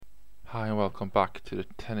Hi and welcome back to the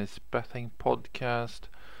Tennis Betting Podcast.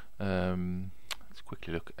 Let's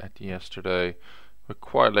quickly look at yesterday. We're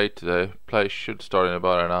quite late today. Play should start in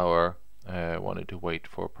about an hour. Wanted to wait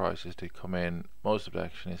for prices to come in. Most of the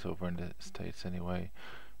action is over in the States anyway.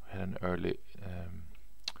 We had an early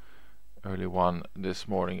one this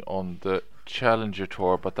morning on the Challenger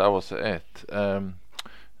Tour, but that was it.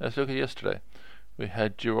 Let's look at yesterday. We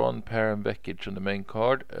had Giron, Pair and Vekic on the main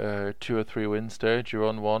card. 2 or 3 wins there.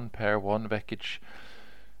 Giron 1, Pair 1, Vekic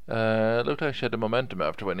looked like she had the momentum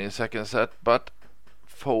after winning the second set, but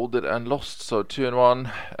folded and lost. So 2 and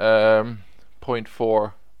 1,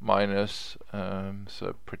 0.4 minus.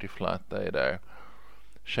 So pretty flat day there.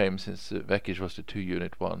 Shame since Vekic was the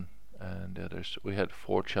 2-unit one, and the others. We had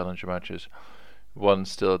 4 challenger matches. One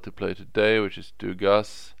still to play today, which is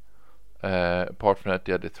Dugas. Apart from that,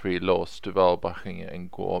 the other 3 lost to Valbaching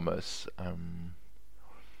and Gomez. I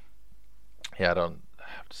don't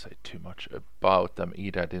have to say too much about them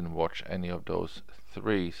either. I didn't watch any of those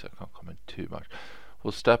 3, so I can't comment too much.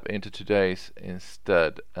 We'll step into today's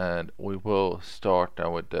instead, and we will start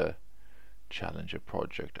now with the Challenger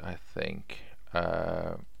project. I think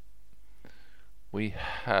we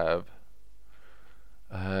have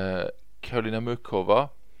Karolina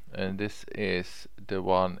Muchova, and this is the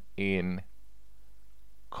one in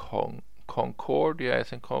Concord. Yeah,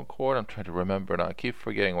 it's in Concord. I'm trying to remember now. I keep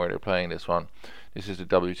forgetting where they're playing this one. This is the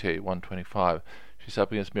WTA 125. She's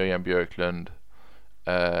up against Miriam Björklund.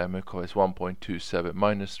 Muchova is 1.27,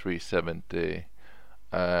 minus 370.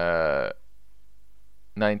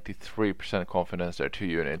 93% confidence there, 2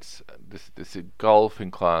 units. This is a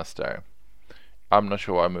golfing class there. I'm not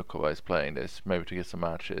sure why Muchova is playing this. Maybe to get some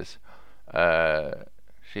matches.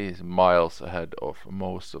 She's miles ahead of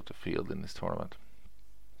most of the field in this tournament.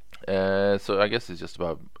 So I guess it's just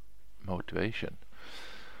about motivation.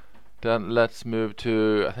 Then let's move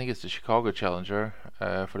to, I think it's the Chicago Challenger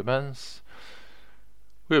for the men's.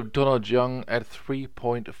 We have Donald Young at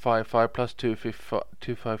 3.55 plus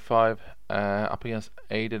 255 up against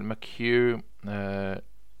Aidan McHugh.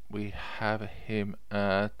 We have him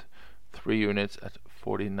at 3 units at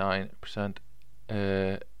 49%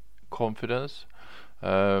 confidence.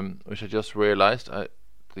 Which I just realized. I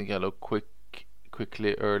think I looked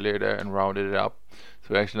quickly earlier there and rounded it up.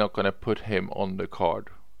 So we're actually not going to put him on the card,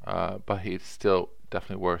 but he's still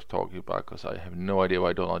definitely worth talking about because I have no idea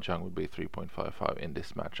why Donald Young would be 3.55 in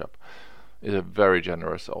this matchup. It's a very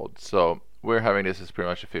generous odd. So we're having this as pretty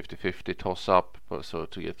much a 50-50 toss up. So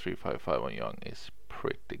to get 3.55 on Young is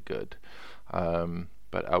pretty good.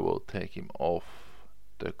 But I will take him off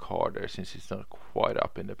the card there since it's not quite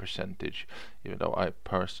up in the percentage, even though I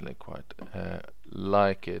personally quite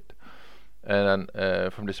like it. And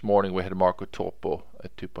then from this morning we had Marco Topo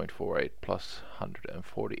at 2.48 plus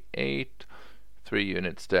 148, 3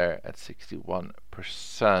 units there at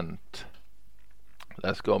 61%.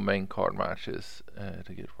 Let's go main card matches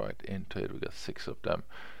to get right into it. We got 6 of them,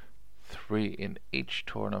 3 in each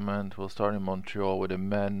tournament. We'll start in Montreal with the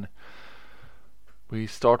men. We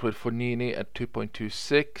start with Fognini at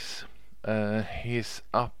 2.26. He's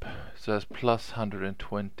up, so that's plus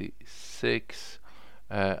 126.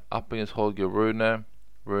 Up against Holger Rune.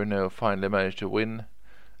 Rune finally managed to win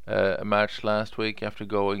a match last week after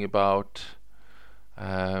going about.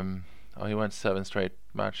 He went 7 straight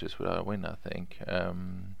matches without a win, I think.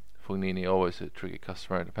 Fognini always a tricky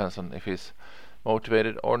customer. It depends on if he's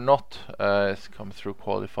motivated or not. It's come through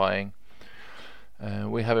qualifying.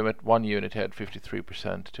 We have him at 1 unit here at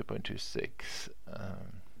 53%, 2.26.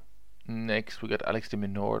 Next, we got Alex de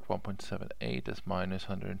Minaur at 1.78. That's minus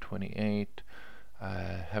 128.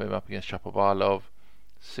 Have him up against Shapovalov,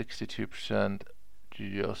 62%,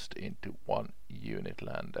 just into 1 unit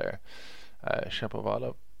land there.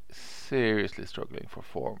 Shapovalov seriously struggling for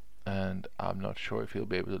form, and I'm not sure if he'll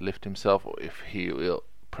be able to lift himself or if he will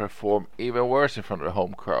perform even worse in front of the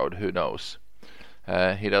home crowd. Who knows?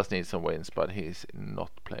 He does need some wins, but he's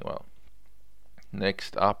not playing well.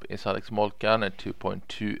 Next up is Alex Molcan at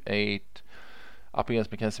 2.28, up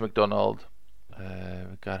against Mackenzie McDonald.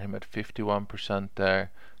 We got him at 51%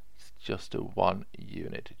 there. It's just a 1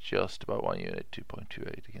 unit, just about 1 unit,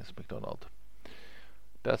 2.28 against McDonald.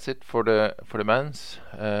 That's it for the men's.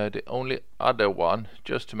 The only other one,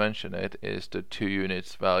 just to mention it, is the 2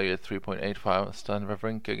 units value at 3.85 Stan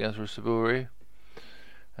Wawrinka against Ruusuvuori.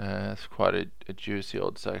 It's quite a juicy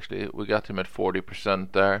odds actually. We got him at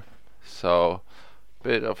 40% there, so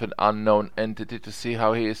bit of an unknown entity to see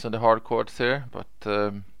how he is on the hard courts here, but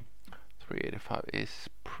 385 is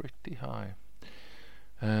pretty high.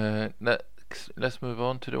 Let's move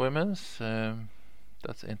on to the women's.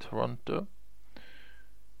 That's in Toronto.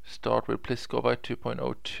 Start with Pliskova at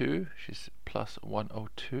 2.02. She's plus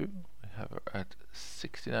 102. We have her at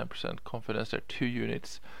 69% confidence. There are 2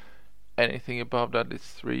 units. Anything above that is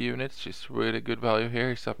 3 units. She's really good value here.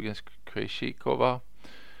 He's up against Krejcikova,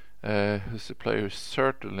 who's a player who's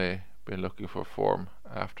certainly been looking for form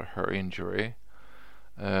after her injury.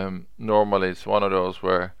 Normally it's one of those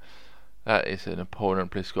where that is an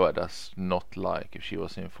opponent Pliskova does not like. If she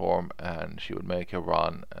was in form, and she would make a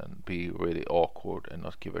run and be really awkward and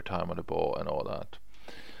not give her time on the ball and all that.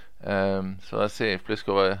 So let's see if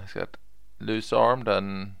Pliskova has got loose arm,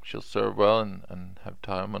 then she'll serve well and have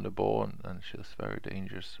time on the ball, and she's very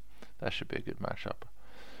dangerous. That should be a good matchup.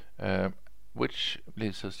 Which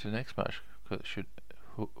leads us to the next match,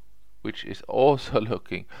 which is also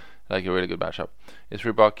looking like a really good matchup. It's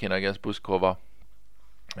Rybakina against Bouzkova.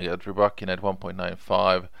 I got Rybakina at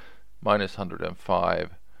 1.95, minus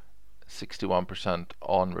 105, 61%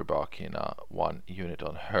 on Rybakina, 1 unit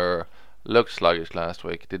on her. Looked sluggish last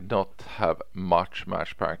week, did not have much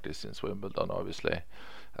match practice since Wimbledon, obviously.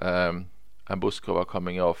 And Bouzkova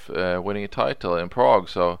coming off winning a title in Prague,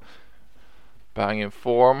 so bang in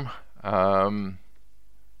form. And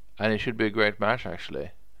it should be a great match,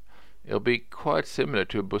 actually. It'll be quite similar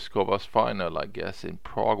to Bouzkova's final, I guess, in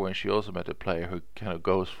Prague, when she also met a player who kind of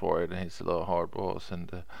goes for it and hits a lot of hard balls.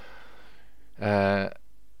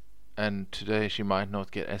 And today she might not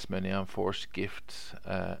get as many unforced gifts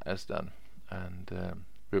as then. And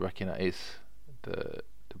Rybakina is the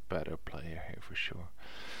better player here for sure.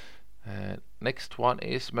 Next one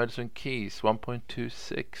is Madison Keys,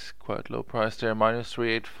 1.26, quite low price there, minus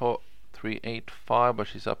 385, but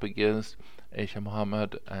she's up against Aisha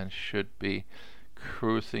Muhammad and should be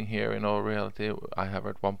cruising here in all reality. I have her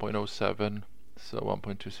at 1.07, so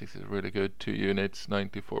 1.26 is really good. 2 units,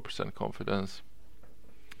 94% confidence.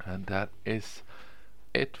 And that is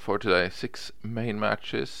it for today. 6 main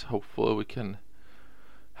matches. Hopefully we can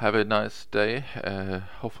have a nice day.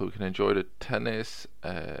 Hopefully we can enjoy the tennis.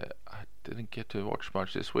 I didn't get to watch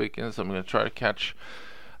much this weekend, so I'm going to try to catch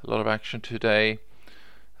a lot of action today.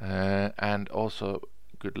 And also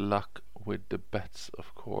good luck with the bets,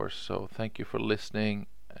 of course. So thank you for listening,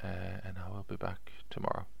 and I will be back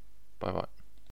tomorrow. Bye bye.